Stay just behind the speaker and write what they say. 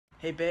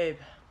Hey babe,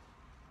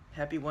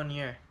 happy 1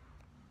 year.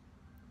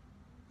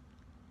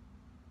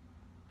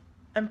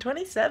 I'm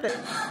 27.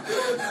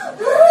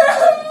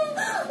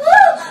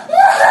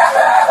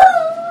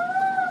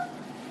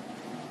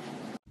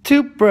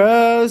 Two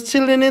bros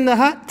chilling in the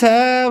hot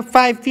tub,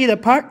 5 feet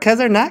apart cause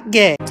they're not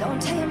gay.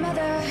 Don't tell your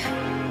mother,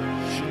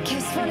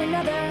 kiss one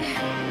another,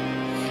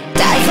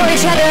 die for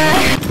each other.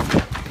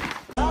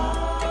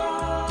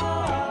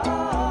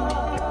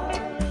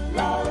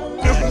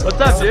 What's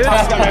up, dude?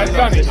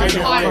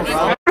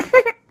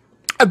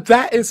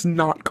 That is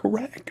not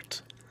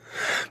correct.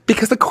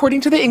 Because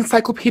according to the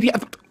encyclopedia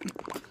of...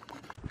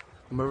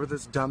 I'm over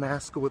this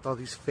dumbass school with all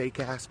these fake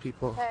ass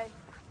people. Hey.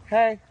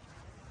 Hey.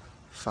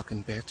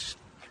 Fucking bitch.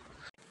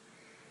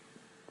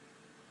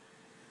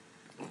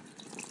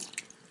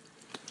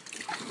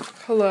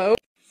 Hello?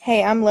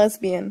 Hey, I'm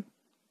lesbian.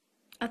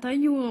 I thought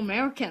you were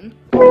American.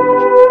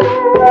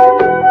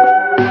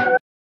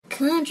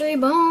 Country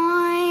boy,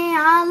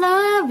 I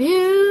love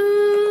you.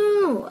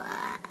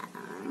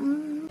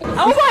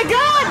 Oh my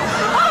god!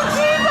 Oh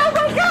jeez! Oh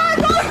my god!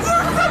 Oh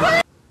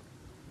jeez!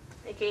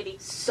 Hey Katie,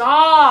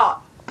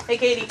 stop! Hey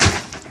Katie.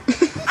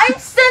 I'm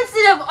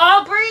sensitive,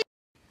 Aubrey!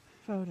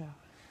 Photo.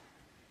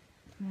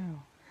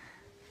 No.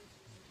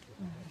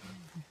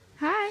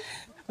 Hi.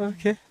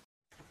 Okay.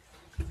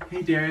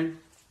 Hey Darren.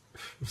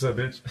 What's up,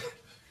 bitch?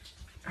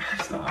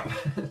 Stop.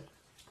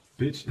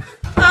 Bitch.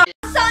 I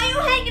saw you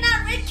hanging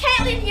out with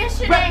Caitlin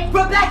yesterday.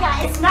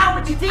 Rebecca, it's not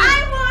what you think!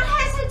 I won't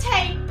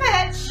hesitate,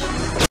 bitch!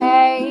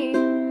 Hey,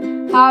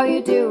 how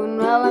you doing?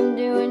 Well, I'm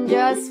doing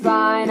just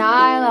fine.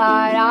 I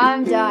lied,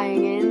 I'm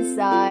dying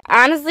inside.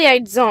 Honestly, I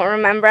don't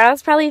remember. I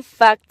was probably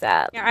fucked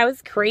up. Yeah, I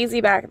was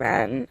crazy back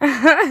then. Hey,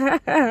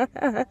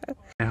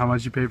 how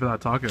much you pay for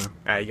that taco?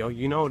 Hey, yo,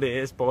 you know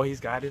this. Boy, he's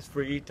got his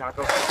free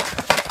taco.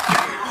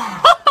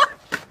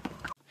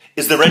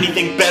 Is there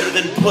anything better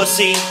than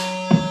pussy?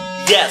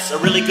 Yes, a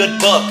really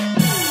good book.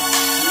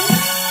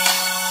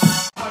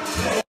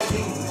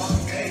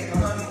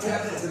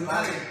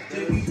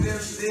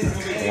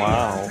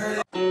 Wow.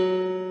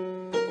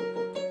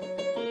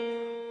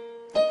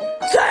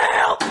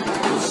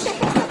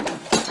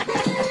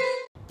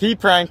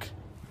 P-prank.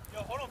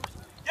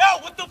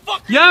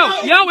 Yo,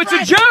 it's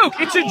a joke!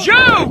 It's a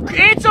joke!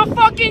 It's a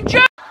fucking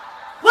joke!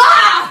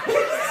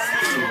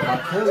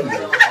 I'll kill you.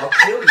 I'll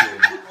kill you.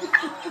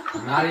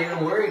 I'm not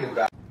even worried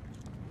about it.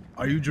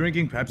 Are you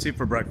drinking Pepsi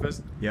for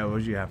breakfast? Yeah, what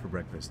did you have for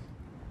breakfast?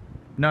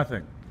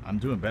 Nothing. I'm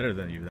doing better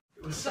than you.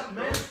 What's up,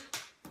 man?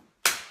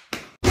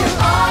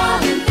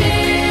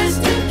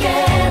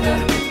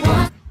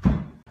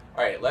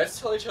 Alright, let's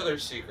tell each other a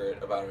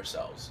secret about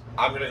ourselves.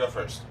 I'm gonna go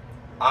first.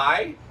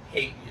 I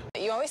hate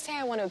you. You always say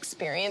I want to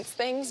experience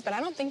things, but I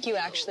don't think you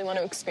actually want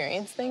to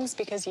experience things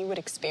because you would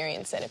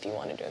experience it if you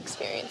wanted to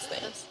experience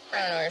things. I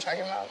don't know what you're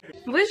talking about.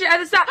 We should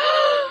have to stop.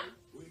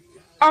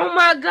 Oh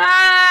my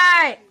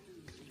god!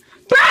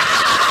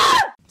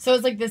 So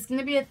is like this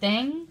gonna be a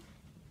thing?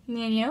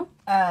 Me and you?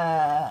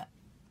 My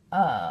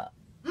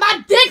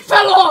dick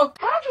fell off!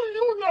 How do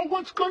you know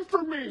what's good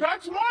for me?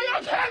 That's my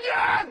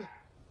opinion!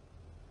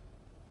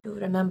 You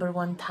remember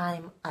one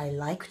time I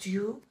liked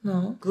you?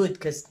 No? Good,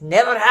 cause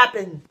never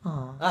happened.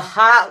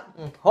 Aha!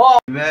 Oh.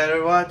 You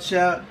better watch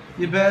out,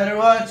 you better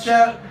watch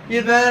out,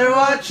 you better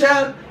watch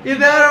out, you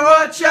better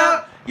watch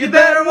out, you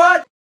better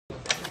watch.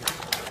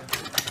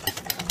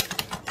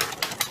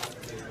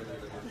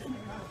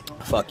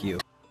 Fuck you.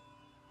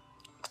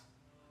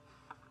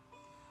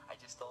 I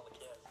just told the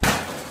kid.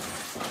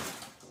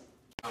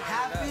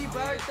 Happy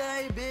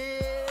birthday,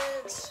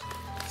 bitch!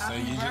 So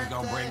you just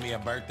gonna bring me a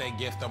birthday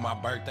gift on my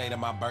birthday to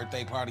my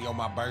birthday party on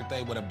my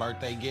birthday with a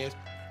birthday gift?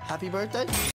 Happy birthday?